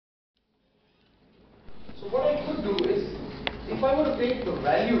I were to take the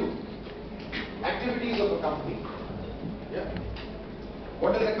value activities of a company, yeah,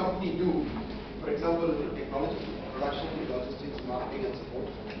 what does a company do? For example, technology, production, logistics, marketing and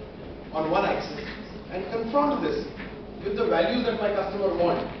support on one axis, and confront this with the values that my customer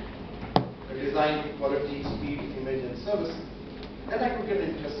wants, design, quality, speed, image and service, then I could get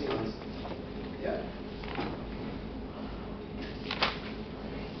an interesting answer. Yeah.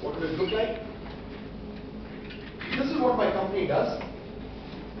 What will it look like? This is what my company does.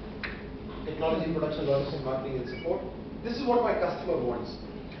 Technology, production, logistics, marketing and support. This is what my customer wants.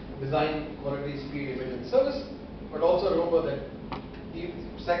 Design, quality, speed, image and service. But also remember that the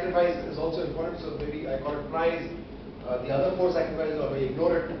sacrifice is also important, so maybe I call it price. The other four sacrifices I may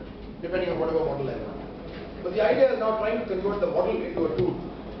ignore it, depending on whatever model I want. But the idea is now trying to convert the model into a tool.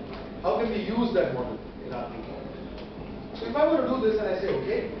 How can we use that model in our thinking? So if I were to do this and I say,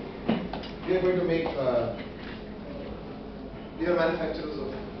 okay, we are going to make, we are manufacturers of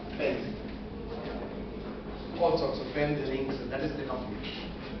pens, all sorts of pens and inks, and that is the company.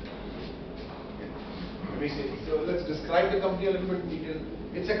 So let's describe the company a little bit in detail.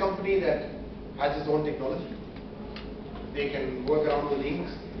 It's a company that has its own technology. They can work around with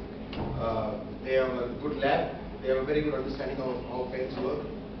inks. They have a good lab. They have a very good understanding of how pens work,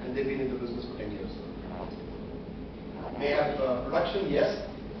 and they've been in the business for 10 years. They have production, yes.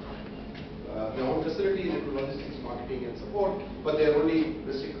 Their own facilities, into logistics, marketing and support, but they are only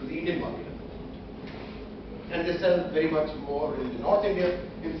restricted to the Indian market. And they sell very much more in North India.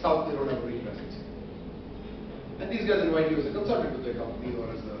 In South, they don't have a real presence. And these guys invite you as a consultant to their company or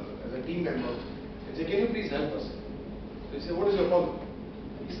as a team member and say, can you please help us? So you say, what is your problem?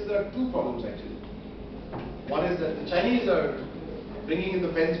 He says, there are two problems actually. One is that the Chinese are bringing in the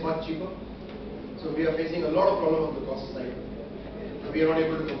pens much cheaper. So we are facing a lot of problem on the cost side. We are not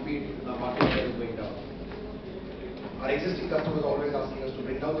able to compete in our market share is going down. Our existing customers are always asking us to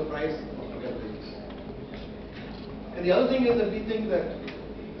bring down the price or to get business. And the other thing is that we think that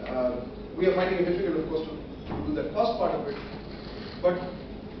we are finding it difficult, of course, to do that cost part of it. But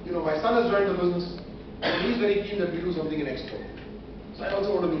you know, my son has joined the business, and he's very keen that we do something in export. So I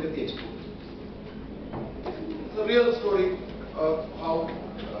also want to look at the export. It's a real story of how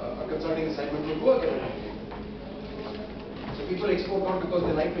a consulting assignment will work. So people export not because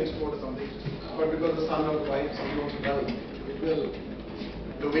they like to export or something, but because the son or the wife, somebody wants to travel. It will,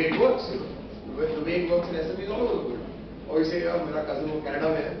 the way it works, you know, the way it works in SMEs all over the world. Or you say, my cousin in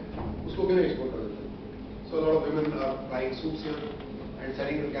Canada mein hai, usko kyun nahi export kar dete? So a lot of women are buying suits here and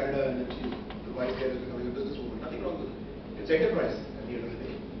selling in Canada, and then the wife there is becoming a businesswoman. Nothing wrong with it. It's enterprise at the end of the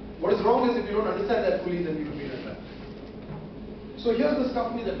day. What is wrong is if you don't understand that fully, then you will be in a trap. So here's this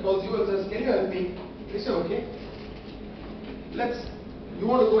company that calls you and says, can you help me? You say, okay. You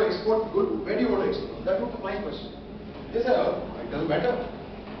want to go export, good. Where do you want to export? That would be my question. They say, oh, it doesn't matter.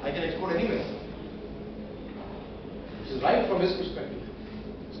 I can export anywhere. Which is right from his perspective.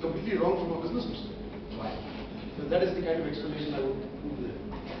 It's completely wrong from a business perspective. Why? So that is the kind of explanation I would do to them.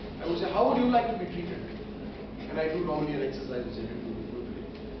 I would say, how would you like to be treated? And I do normally an exercise which I didn't do before today.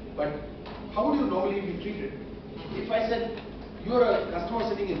 But how would you normally be treated if I said, you're a customer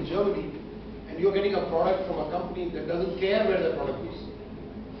sitting in Germany and you're getting a product from a company that doesn't care where the product goes?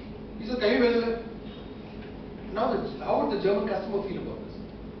 He says, can you visit? Now, how would the German customer feel about this?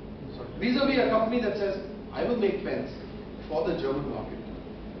 Vis-a-vis a company that says, I will make pens for the German market,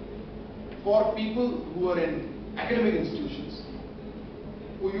 for people who are in academic institutions,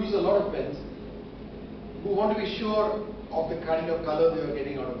 who use a lot of pens, who want to be sure of the kind of color they are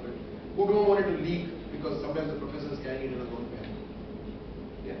getting out of it, who don't want it to leak because sometimes the professor is carrying it in his own pen.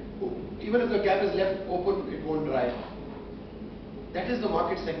 Yeah. Even if the cap is left open, it won't dry. That is the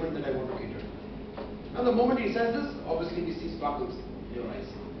market segment that I want to cater to. Now the moment he says this, obviously we see sparkles in your eyes.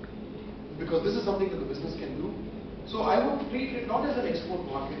 Because this is something that the business can do. So I would treat it not as an export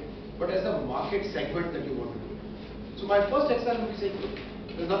market, but as a market segment that you want to do. So my first exercise would be saying,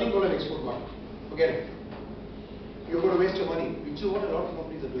 there's nothing called an export market. Forget it. You're going to waste your money, which is what a lot of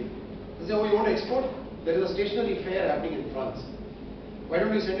companies are doing. They say, oh, you want to export? There is a stationery fair happening in France. Why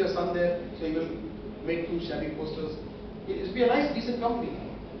don't you send your son there so he will make 2 shabby posters? It will be a nice, decent company.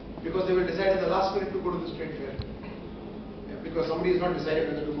 Because they will decide at the last minute to go to this trade fair. Yeah, because somebody has not decided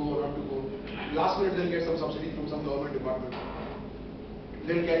whether to go or not to go. Last minute they'll get some subsidy from some government department.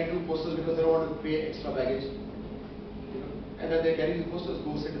 They'll carry 2 posters because they don't want to pay extra baggage. You know? And then they carry the posters,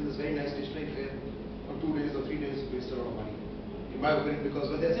 go sit in this very nice stationery fair for 2 days or 3 days, waste a lot of money. In my opinion,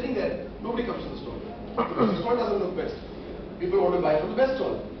 because when they're sitting there, nobody comes to the store. Because the store doesn't look best. People want to buy from the best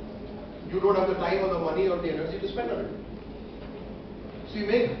store. You don't have the time or the money or the energy to spend on it. So you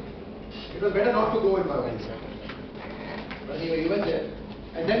make, it was better not to go in my opinion. But anyway, you went there.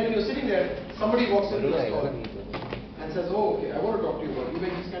 And then when you're sitting there, somebody walks into the store and says, oh, okay, I want to talk to you about, you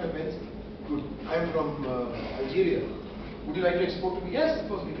make these kind of pens? Good. I'm from Algeria. Would you like to export to me? Yes,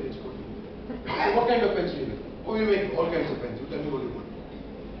 of course we can export to you. So what kind of pens do you make? Oh, we make all kinds of pens. You tell me what you want.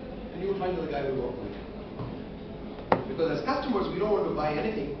 And you will find that the guy will walk away. Because as customers, we don't want to buy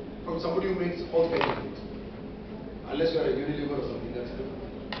anything from somebody who makes all kinds of things. Unless you are a Unilever or something, that's different.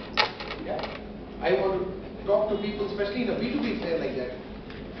 Yeah. I want to talk to people, especially in a B2B fair like that,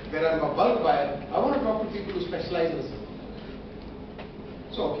 where I'm a bulk buyer. I want to talk to people who specialize in a certain.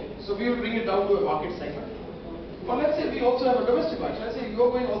 So, okay. So we will bring it down to a market segment. Or let's say we also have a domestic market. Let's say you're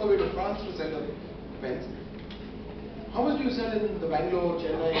going all the way to France to sell the pens. How much do you sell in the Bangalore,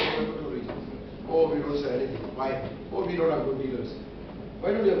 Chennai, Coimbatore region? Oh, we don't sell anything. Why? Oh, we don't have good dealers.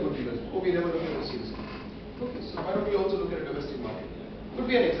 Why don't we have good dealers? Oh, we never look at overseas. Okay, so why don't we also look at a domestic market? Could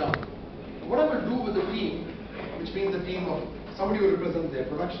be an example. What I will do with the team, which means a team of somebody who represents their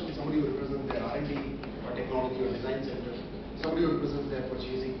production, somebody who represents their R&D or technology or design center, somebody who represents their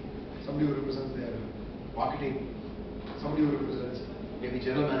purchasing, somebody who represents their marketing, somebody who represents maybe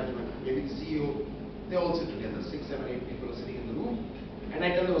general management, maybe the CEO. They all sit together, 6, 7, 8 people are sitting in the room, and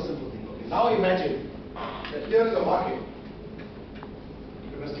I tell them a simple thing. Okay, now imagine that here is a market,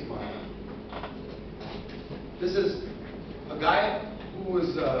 domestic market. This is a guy who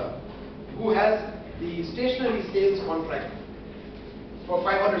has the stationery sales contract for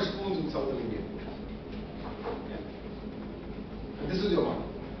 500 schools in southern India. Yeah. And this is your market.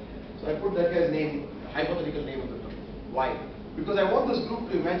 So I put that guy's name, hypothetical name on the top. Why? Because I want this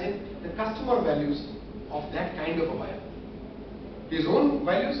group to imagine the customer values of that kind of a buyer. His own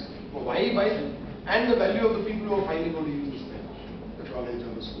values, for why he buys it, and the value of the people who are finally going to use this pen, the college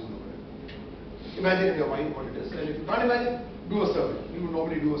or the school or whatever. Imagine in your mind what it is, and if you can't imagine, do a survey. You would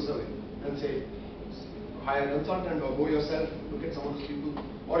normally do a survey and say, hire a consultant or go yourself, look at some of those people,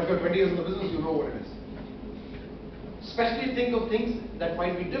 or if you're 20 years in the business, you know what it is. Especially think of things that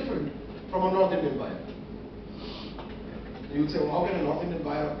might be different from a North Indian buyer. You would say, well, how can a North Indian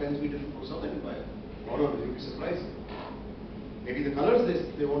buyer of pens be different from a South Indian buyer? Oh no, you'll be surprised. Maybe the colors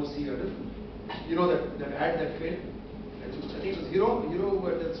they want to see are different. You know that ad that failed? I think it was Hero who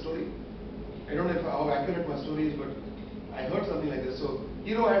had that story. I don't know how accurate my story is, but I heard something like this. So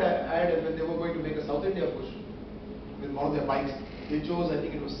Hero had an ad, and when they were going to make a South India push with one of their bikes, they chose, I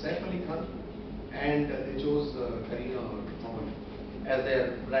think it was Saif Ali Khan, and they chose Kareena or someone as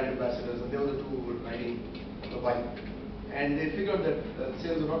their brand ambassadors, and they were the two who were riding the bike. And they figured that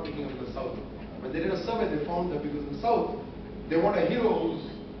sales were not picking up in the south. When they did a survey, they found that because in the south, they want a hero who's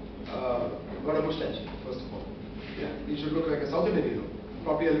got a mustache, first of all. Yeah, he should look like a South Indian hero.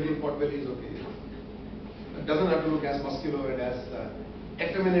 Probably a little pot belly is okay. It doesn't have to look as muscular and as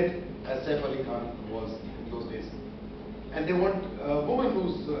effeminate as Saif Ali Khan was in those days. And they want a woman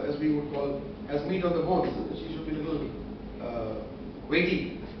who's, as we would call, has meat on the bones. She should be a little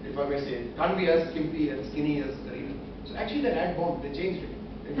weighty, if I may say. Can't be as skimpy and skinny as Kareena. So actually that ad bombed, they changed it.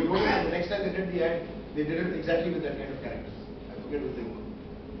 If you notice, the next time they did the ad, they did it exactly with that kind of characters. I forget what they were.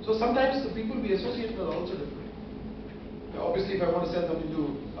 So sometimes the people we associate with are also different. Now, obviously, if I want to sell something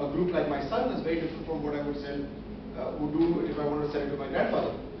to a group like my son, it's very different from what I would do if I wanted to sell it to my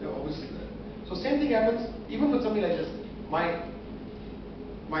grandfather. Obviously. So same thing happens even with something like this. My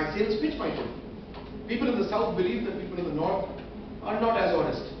sales pitch might differ. People in the south believe that people in the north are not as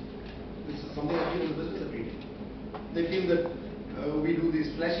honest. This is something I feel in the business every day. They feel that we do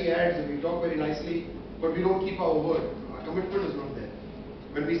these flashy ads and we talk very nicely, but we don't keep our word. Our commitment is not there.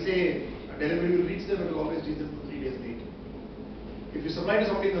 When we say a delivery will reach them, it will always reach them 3 days late. If you supply to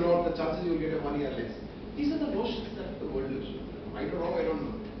somebody in the north, the chances you will get your money are less. These are the notions that the world lives with. Right or wrong, I don't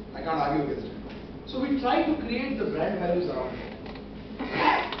know. I can't argue against it. So we try to create the brand values around it.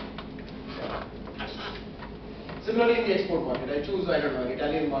 Similarly in the export market, I choose, I don't know, an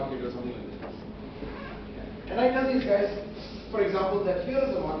Italian market or something like that. And I tell these guys, for example, that here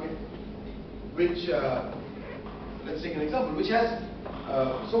is a market which, let's take an example, which has,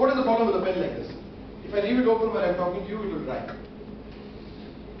 so what is the problem with a pen like this? If I leave it open while I'm talking to you, it will dry.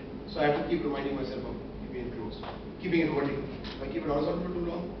 So I have to keep reminding myself of keeping it closed, keeping it vertical. If I keep it horizontal for too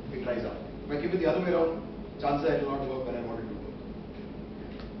long, it dries up. If I keep it the other way around, chances it will not work when I want it to work.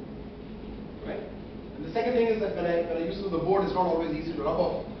 Right? And the second thing is that when I use it on the board, it's not always easy to rub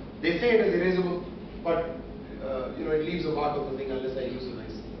off. They say it is erasable, but it leaves a mark of the thing unless I use it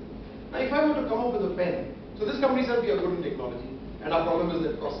nicely. Now, if I were to come up with a pen, so this company said we are good in technology, and our problem is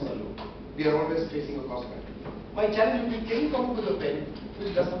that costs are low. We are always facing a cost factor. My challenge would be, can you come up with a pen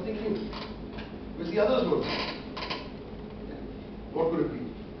which does something new, which the others don't? What could it be?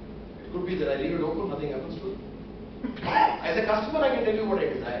 It could be that I leave it open, nothing happens to it. As a customer, I can tell you what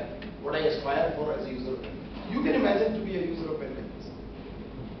I desire, what I aspire for as a user of pen. You can imagine to be a user of pen like this.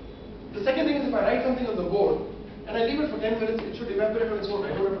 The second thing is, if I write something on the board and I leave it for 10 minutes, it should evaporate on its own.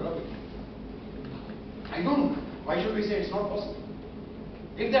 I don't have to rub it. I don't. Why should we say it's not possible?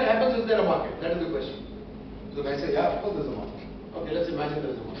 If that happens, is there a market? That is the question. So if I say, yeah, of course there's a market. Okay, let's imagine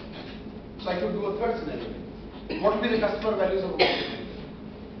there's a market. So I could do a third scenario. What would be the customer values of a market?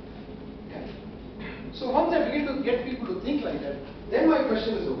 Yeah. So once I begin to get people to think like that, then my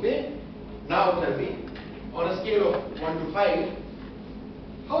question is, okay, now tell me, on a scale of 1 to 5,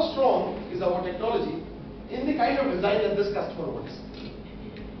 how strong is our technology in the kind of design that this customer wants?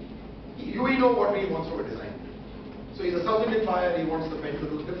 We know what he wants from a design. So he's a South Indian buyer, he wants the pen to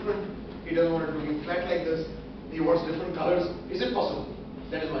look different, he doesn't want it to be flat like this, he wants different colors. Is it possible?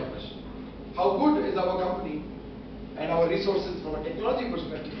 That is my question. How good is our company and our resources from a technology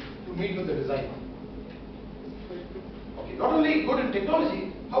perspective to meet with the design? Okay, not only good in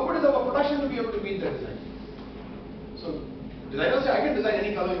technology, how good is our production to be able to meet the design? So designers say, I can design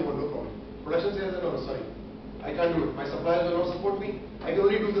any color you want, no problem. Production says, no, sorry, I can't do it. My suppliers will not support me. I can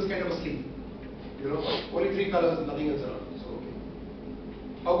only do this kind of a sleeve. You know, only 3 colors, nothing else around. So, okay.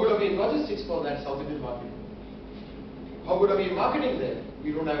 How good are we in logistics for that South Indian market? How good are we in marketing there?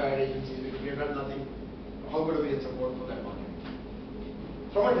 We don't have ad agencies, we have done nothing. How good are we in support for that market?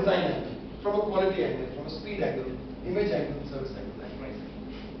 From a design angle, from a quality angle, from a speed angle, image angle, service angle, and price angle.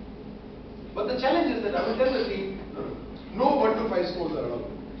 But the challenge is that I will tell the team, no 1 to 5 scores are allowed.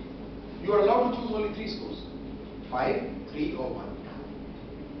 You are allowed to choose only 3 scores. 5, 3 or 1.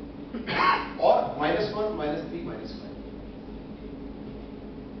 Or -1, -3, -5.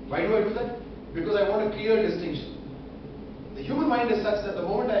 Why do I do that? Because I want a clear distinction. The human mind is such that the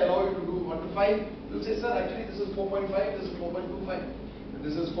moment I allow you to do 1 to 5, you'll say, sir, actually this is 4.5, this is 4.25, and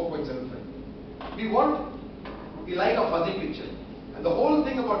this is 4.75. We like a fuzzy picture. And the whole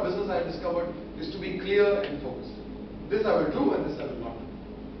thing about business I have discovered is to be clear and focused. This I will do and this I will not do.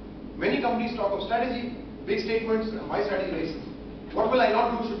 Many companies talk of strategy, big statements, and my strategy is very simple. What will I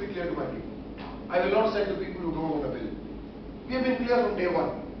not do should be clear to my people. I will not sell to people who don't want a bill. We have been clear from day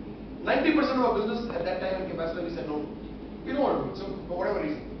one. 90% of our business at that time in Capacitor, we said no. We don't want to do it, so for whatever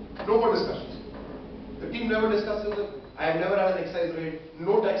reason. No more discussions. The team never discusses it. I have never had an excise rate.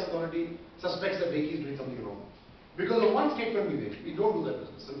 No tax authority suspects that Reiki is doing something wrong. Because of one statement we made, we don't do that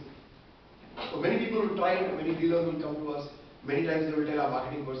business. So many people will try it, many dealers will come to us. Many times they will tell our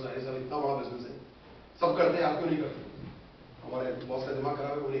marketing person, "Sir, इतना बड़ा business है, सब करते हैं, आप क्यों नहीं करते? हमारे boss का दिमाग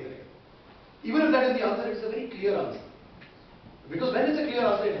खराब है, वो नहीं करेगा." Even if that is the answer, it's a very clear answer. Because when it's a clear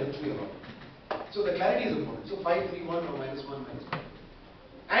answer, it helps me a lot. So the clarity is important. So 5, 3, 1 or -1, -5.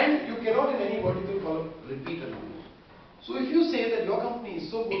 And you cannot in any vertical column repeat a number. So if you say that your company is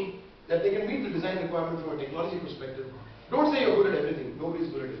so good that they can meet the design requirement from a technology perspective, don't say you're good at everything. Nobody is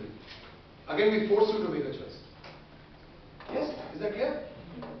good at everything. Again, we force you to make a choice. Yes? Is that clear?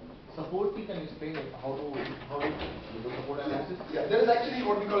 Support, can you explain how to do support analysis? Yeah, there is actually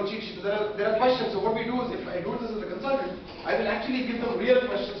what we call a cheat sheet. So there are questions. So what we do is, if I do this as a consultant, I will actually give them real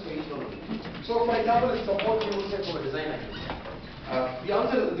questions for each one of them. So for example, in support, we would say from a design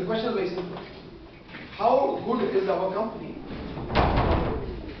angle. The question is very simple. How good is our company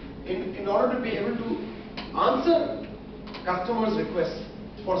in order to be able to answer customers' requests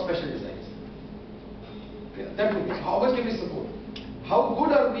for special designs? Yeah, that would be. How much can we support? How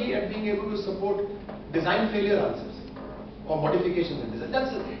good are we at being able to support design failure answers or modifications in design?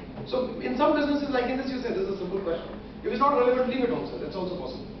 That's it. So in some businesses like in this, you say this is a simple question. If it's not relevant, leave it also. That's also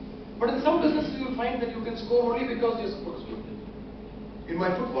possible. But in some businesses, you will find that you can score only because your support is good. In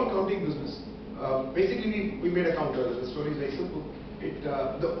my football counting business, basically we made a counter. The story is very simple.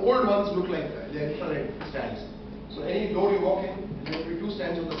 The old ones look like they're infrared stands. So any door you walk in, there will be 2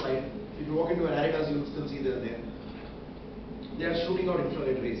 stands on the side. If you walk into an Adidas, you will still see they're there. They are shooting out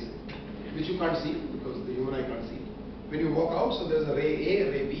infrared rays, which you can't see because the human eye can't see. When you walk out, so there's a ray A,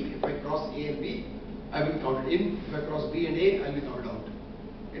 a ray B. If I cross A and B, I will count it in. If I cross B and A, I will count it out.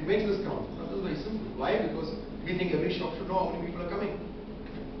 It makes this count. Now, this is very simple. Why? Because we think every shop should know how many people are coming.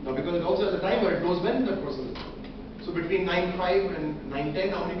 Now, because it also has a timer, it knows when that person is coming. So between 9:05 and 9:10,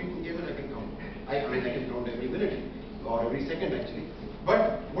 how many people came in, I can count. I mean, I can count every minute or every second actually.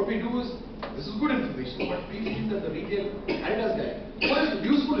 But what we do is, this is good information, but we think that the retail Adidas guy, what is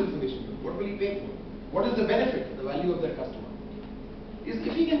useful information? What will he pay for? What is the benefit, the value of that customer? Is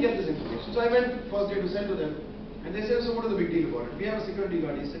if he can get this information. So I went first day to sell to them, and they said, so what is the big deal about it? We have a security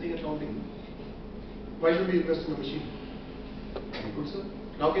guard, he's sitting and counting. Why should we invest in a machine? Very good, sir.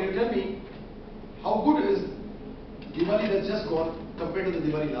 Now can you tell me, how good is Diwali that's just gone compared to the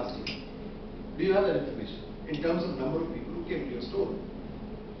Diwali last year? Do you have that information? in terms of number of people who came to your store.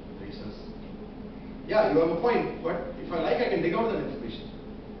 And he says, yeah, you have a point, but if I like, I can dig out that information.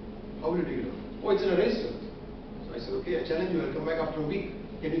 How will you dig it out? Oh, it's in a register. So I said, okay, I challenge you, I'll come back after a week.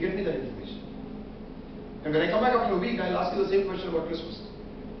 Can you get me that information? And when I come back after a week, I'll ask you the same question about Christmas.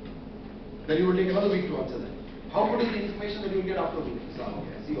 Then you will take another week to answer that. How good is the information that you will get after a week? So,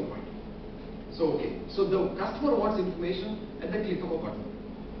 okay, I see your point. So, okay. So the customer wants information at the click of a button.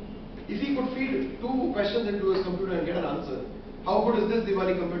 If he could feed 2 questions into his computer and get an answer, how good is this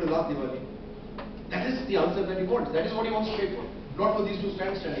Diwali compared to last Diwali? That is the answer that he wants. That is what he wants to pay for. Not for these 2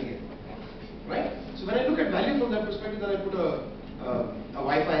 standing here. Right? So when I look at value from that perspective, then I put a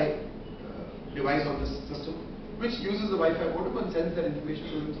Wi-Fi device on this system, which uses the Wi-Fi modem and sends that information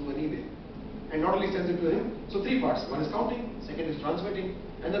to him through an email. And not only sends it to him, so 3 parts. One is counting, second is transmitting,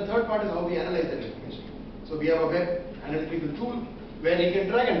 and the third part is how we analyze that information. So we have a web analytical tool where he can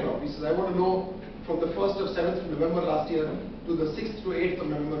drag and drop. He says, I want to know from the 1st of 7th of November last year to the 6th to 8th of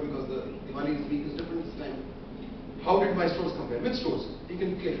November, because the Diwali week is different this time. How did my stores compare? Which stores? He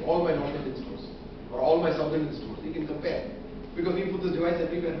can click all my North Indian stores or all my South Indian stores. He can compare. Because we put this device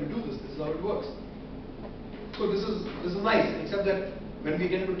everywhere and we do this. This is how it works. So this is nice, except that when we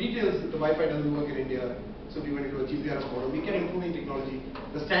get into details, the Wi-Fi doesn't work in India. So we went into a GPRS model. We kept improving technology.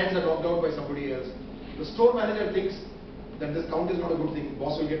 The stands are locked out by somebody else. The store manager thinks that this count is not a good thing.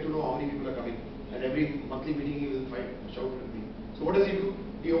 Boss will get to know how many people are coming. And every monthly meeting he will shout at me. So what does he do?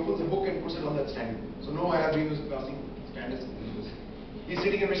 He opens a book and puts it on that stand. So no, I have been passing stand is useless. He's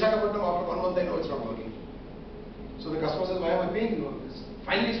sitting in Visakhapatnam, after 1 month I know it's not working. So the customer says, why am I paying you all this?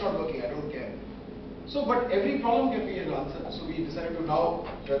 Finally it's not working, I don't care. So, but every problem can be an answer. So we decided to now,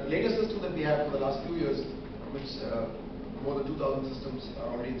 the latest system that we have for the last few years, which more than 2,000 systems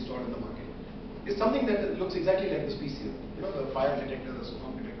are already installed in the market, is something that looks exactly like this piece here. You know, the fire detector, the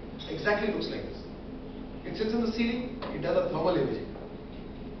smoke detector, exactly looks like this. It sits in the ceiling, it does a thermal imaging.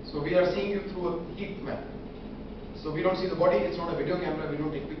 So we are seeing you through a heat map. So we don't see the body, it's not a video camera, we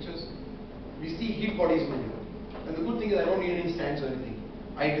don't take pictures. We see heat bodies moving. And the good thing is I don't need any stands or anything.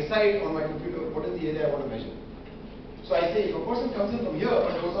 I decide on my computer what is the area I want to measure. So I say, if a person comes in from here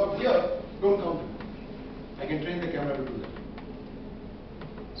but goes out here, don't count him. I can train the camera to do that.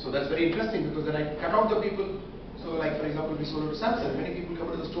 So that's very interesting, because then I cut out the people. So like for example, we sold to Samsung. Many people come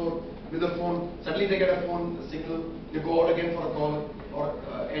into the store with a phone, suddenly they get a phone, a signal, they go out again for a call, or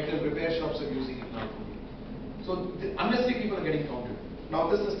Airtel repair shops are using it now. So unnecessary people are getting counted. Now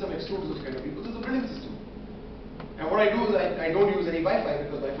this system excludes those kind of people. This is a brilliant system. And what I do is I don't use any Wi-Fi,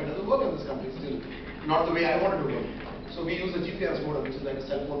 because Wi-Fi doesn't work in this country still. Not the way I wanted to work. So we use a GPRS modem, which is like a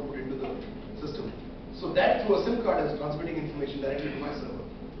cell phone put into the system. So that through a SIM card is transmitting information directly to my server,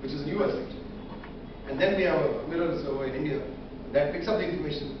 which is in US actually. And then we have a mirror server in India that picks up the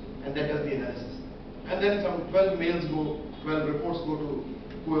information and that does the analysis. And then some 12 mails go, 12 reports go to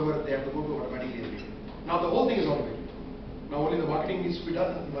whoever they have to go to automatically. Now the whole thing is automated. Now only the marketing needs to be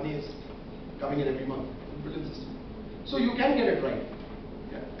done and the money is coming in every month. Brilliant system. So you can get it right.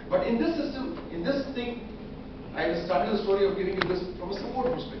 Yeah. But in this system, in this thing, I started the story of giving you this from a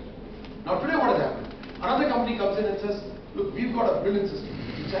support perspective. Now today what has happened? Another company comes in and says, look, we've got a brilliant system,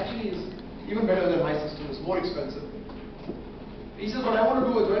 which actually is even better than my system, it's more expensive. He says, but I want to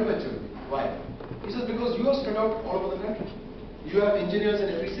do a joint venture. Why? He says, because you are spread out all over the country. You have engineers in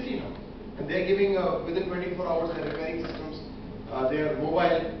every city now. And they're giving, within 24 hours, they're repairing systems, they're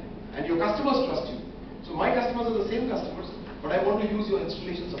mobile, and your customers trust you. So my customers are the same customers, but I want to use your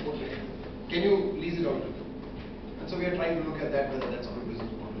installation support later. Can you lease it out to me? And so we are trying to look at that, whether that's a good business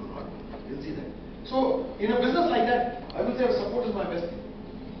model or not. You'll see that. So in a business like that, I would say support is my best thing.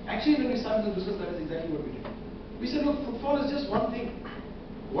 Actually, when we started the business, that is exactly what we did. We said, look, footfall is just one thing.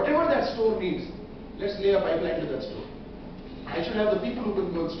 Whatever that store needs, let's lay a pipeline to that store. I should have the people who can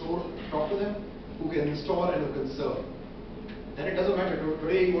go and store, talk to them, who can install and who can serve. Then it doesn't matter.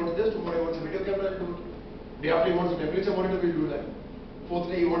 Today he wants this, tomorrow he wants a video camera, we'll do it. Day after he wants a temperature monitor, we'll do that. Fourth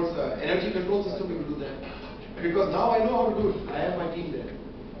day he wants an energy control system, we will do that. Because now I know how to do it. I have my team there.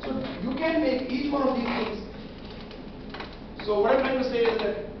 So you can make each one of these things. So what I'm trying to say is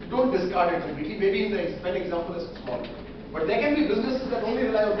that don't discard it completely. Maybe in the example is small. But there can be businesses that only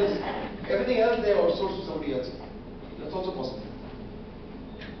rely on this. Everything else they outsource to somebody else. That's also possible.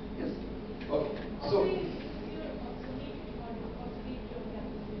 Yes? Okay. So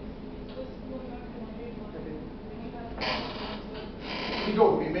we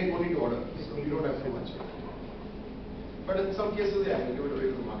don't. We make only to order. So we don't have too much. But in some cases, yeah, we give it away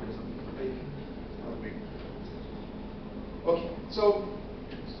to the market or something. Not big. Okay.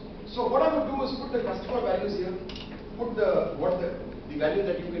 So what I would do is put the customer values here, put the value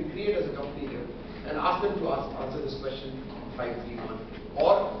that you can create as a company here, and ask them to answer this question 531.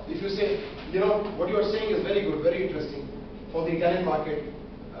 Or if you say, you know, what you are saying is very good, very interesting for the Italian market,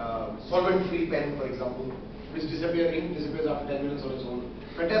 solvent-free pen, for example, which disappears after 10 minutes on its own.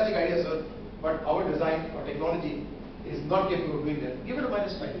 Fantastic idea, sir, but our design or technology is not capable of doing that. Give it a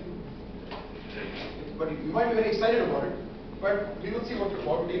 -5. But you might be very excited about it, but we will see what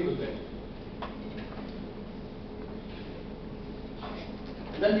to deal with that.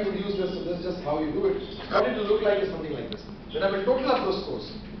 And then we would use this, so this is just how you do it. What it will look like is something like this. Then I will total up those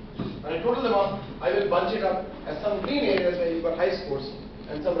scores. When I total them up, I will bunch it up as some green areas where you've got high scores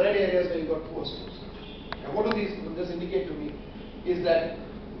and some red areas where you've got poor scores. And what do this indicate to me is that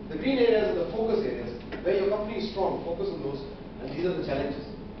the green areas are the focus areas where your company is strong, focus on those, and these are the challenges.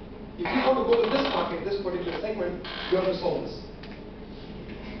 If you want to go to this market, this particular segment, you have to solve this.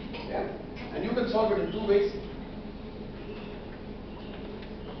 Yeah? And you can solve it in two ways.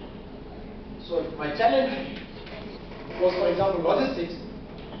 So if my challenge was, for example, logistics,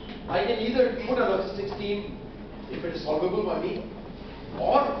 I can either put a logistics team if it is solvable by me,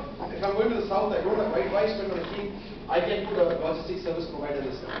 or if I'm going to the south, I don't have why spend on a team, I can put a logistics service provider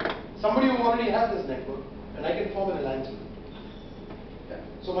this time. Somebody who already has this network, and I can form an alliance with them. Yeah.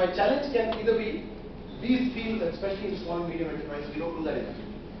 So my challenge can either be these fields, especially in small and medium enterprises, we don't do that enough.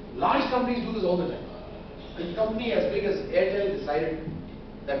 Large companies do this all the time. A company as big as Airtel decided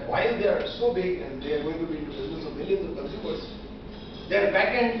that while they are so big and they are going to be into business of millions of consumers, their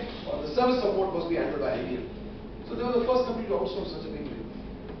back end or the service support must be handled by IBM. So they were the first company to outsource such a big thing.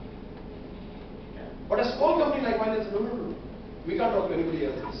 Yeah. But a small company like mine said, no. We can't talk to anybody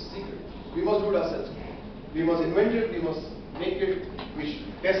else, it's a secret. We must do it ourselves. We must invent it, we must make it, we should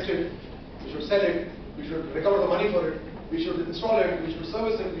test it, we should sell it, we should recover the money for it, we should install it, we should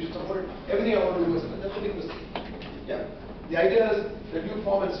service it, we should support it. Everything I want to do is that's a big mistake. Yeah. The idea is that you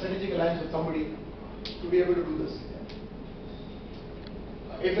form a strategic alliance with somebody to be able to do this.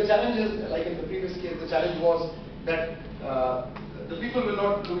 If the challenge is, like in the previous case, the challenge was that the people will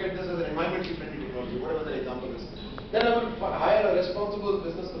not look at this as an environmentally friendly technology, whatever the example is, then I will hire a responsible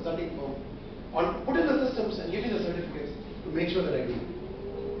business consulting firm put in the systems and give me the certificates to make sure that I do.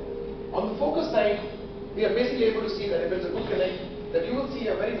 On the focus side, we are basically able to see that if it's a good connect, that you will see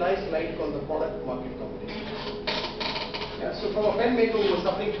a very nice light called the product market combination. Yeah, so from a pen maker who was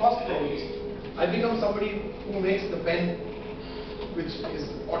suffering cost problems, I become somebody who makes the pen which is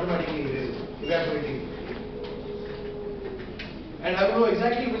automatically evaporating. And I will know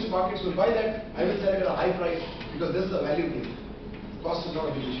exactly which markets will buy that. I will sell it at a high price because this is a value game. Cost is not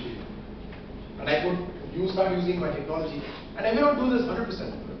a big issue. And I could start using my technology. And I may not do this 100%.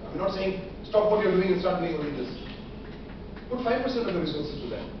 I'm not saying stop what you're doing and start doing only this. Put 5% of the resources to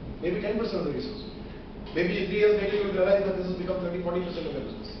that. Maybe 10% of the resources. Maybe 3 years later you will realize that this has become 30-40% of your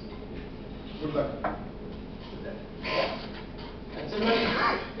business. Good luck. And similarly,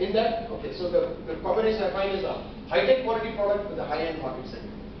 in that, okay, so the combination I find is a high-tech quality product with a high-end market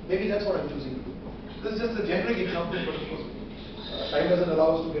segment. Maybe that's what I'm choosing to do. This is just a generic example, but of course, time doesn't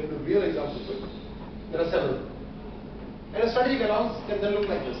allow us to get into real examples, but there are several. And a strategic allowance can then look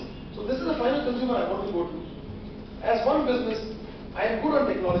like this. So this is the final consumer I want to go to. As one business, I am good on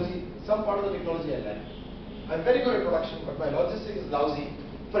technology, some part of the technology I lack. I'm very good at production, but my logistics is lousy.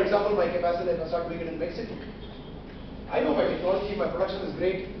 For example, my capacity, if I start doing it in Mexico. I know my technology, my production is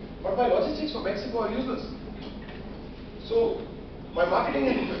great, but my logistics for Mexico are useless. So my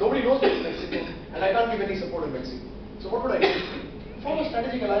marketing, nobody knows me in Mexico, and I can't give any support in Mexico. So what would I do? Form a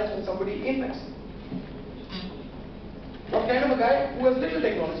strategic alliance with somebody in Mexico. What kind of a guy who has little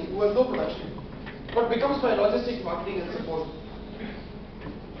technology, who has no production, but becomes my logistics, marketing and support?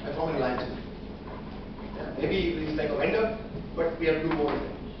 I form an alliance with him. Yeah, maybe he's like a vendor, but we have to do more.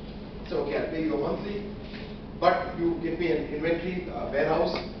 So okay, I'll pay you a monthly, but you give me an inventory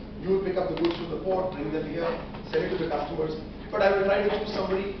warehouse, you will pick up the goods from the port, bring them here, sell it to the customers. But I will try to choose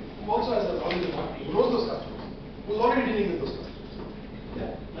somebody who also has the knowledge of marketing, who knows those customers, who's already dealing with those customers.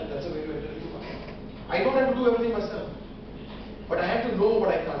 Yeah, and that's a way to enter into marketing. I don't have to do everything myself, but I have to know what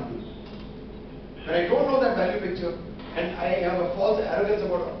I can't do. When I don't know that value picture, and I have a false arrogance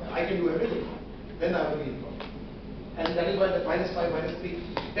about I can do everything, then I will be in problem. And that is why the -5, -3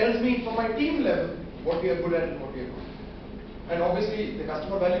 tells me from my team level what we are good at and what we are good at. And obviously the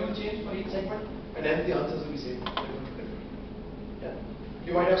customer value will change for each segment, and hence the answers will be same. Yeah.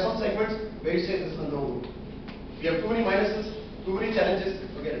 You might have some segments where you say this is a no-go. We have too many minuses, too many challenges,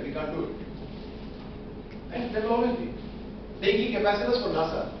 forget it, we can't do it. And there will always be. Taking capacitors for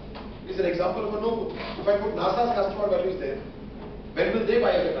NASA is an example of a no-go. If I put NASA's customer values there, when will they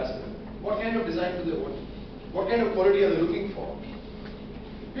buy a capacitor? What kind of design do they want? What kind of quality are they looking for?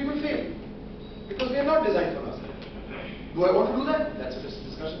 We will fail. not designed for NASA. Do I want to do that? That's a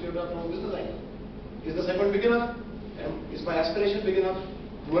discussion we have done from a business angle. Is the segment big enough? Is my aspiration big enough?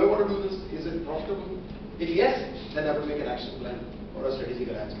 Do I want to do this? Is it profitable? If yes, then I will make an action plan or a strategic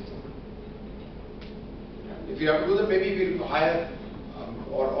alliance with someone. If you have to do that, maybe we'll hire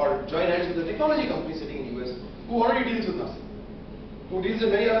or join hands with the technology company sitting in the US who already deals with NASA, who deals in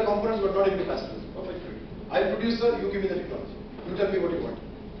many other components but not in capacitors. Perfect. I'll produce, sir, you give me the technology. You tell me what you want.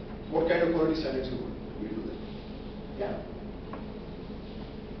 What kind of quality standards you want. We'll do that. Yeah.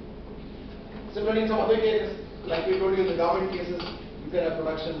 Similarly, in some other cases, like we told you in the government cases, you can have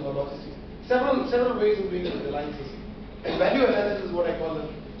production or logistics. Several ways of doing alliances. And value analysis is what I call them.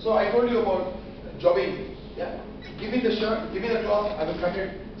 So I told you about jobbing. Yeah. Give me the shirt, give me the cloth, I will cut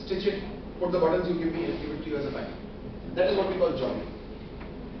it, stitch it, put the buttons you give me and give it to you as a package. That is what we call jobbing.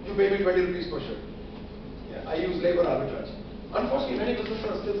 You pay me 20 rupees per shirt. Yeah. I use labor arbitrage. Unfortunately, many businesses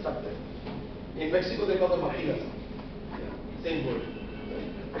are still stuck there. In Mexico, they call them maquilas. Yeah. Same word.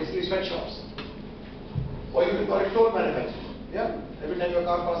 Basically, sweatshops. Or you can call it toll manufacturing. Yeah. Every time your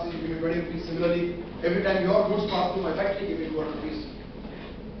car passes, you give me 20 rupees. Similarly, every time your goods pass through my factory, give me 200 rupees.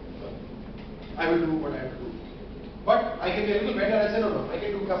 I will do what I have to do. But I can be a little better. I say, no, I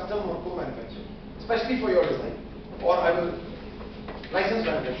can do custom or co-manufacturing, especially for your design. Or I will license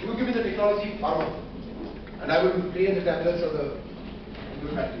manufacturing. You give me the technology, pharma, and I will create the tablets or the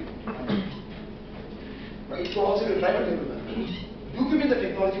new factory. But it could also be a private label manufacturing. You give me the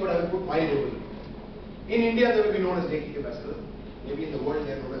technology, but I will put my label. In India, they will be known as Dekhi capacitors. Maybe in the world,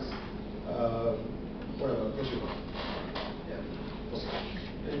 they are known as whatever, Toshiba. Yeah.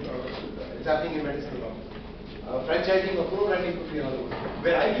 It's happening in medicine a lot. Franchising or co-branding could be another one,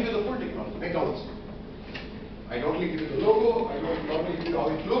 where I give you the full technology, McDonald's. I don't only give you the logo, I don't only give you how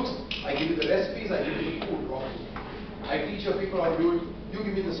it looks, I give you the recipes, I give you the food, raw food. I teach your people how to do it, you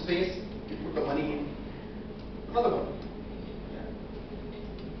give me the space, you put the money in. Another one.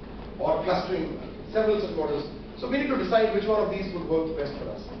 Yeah. Or clustering, several such models. So we need to decide which one of these would work best for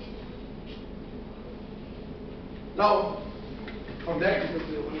us. Now, from that, because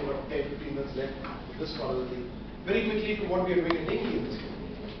we have only about 10-15 minutes left, this part of the thing. Very quickly to what we are doing in Dekhi in this case.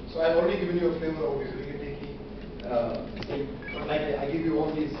 So I've already given you a flavor of what we are doing in Dekhi. But like I give you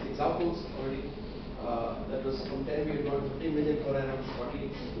all these examples already. That was from 10 we had gone to 15 million per annum, 40.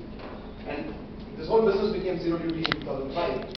 And this whole business became zero duty in 2005.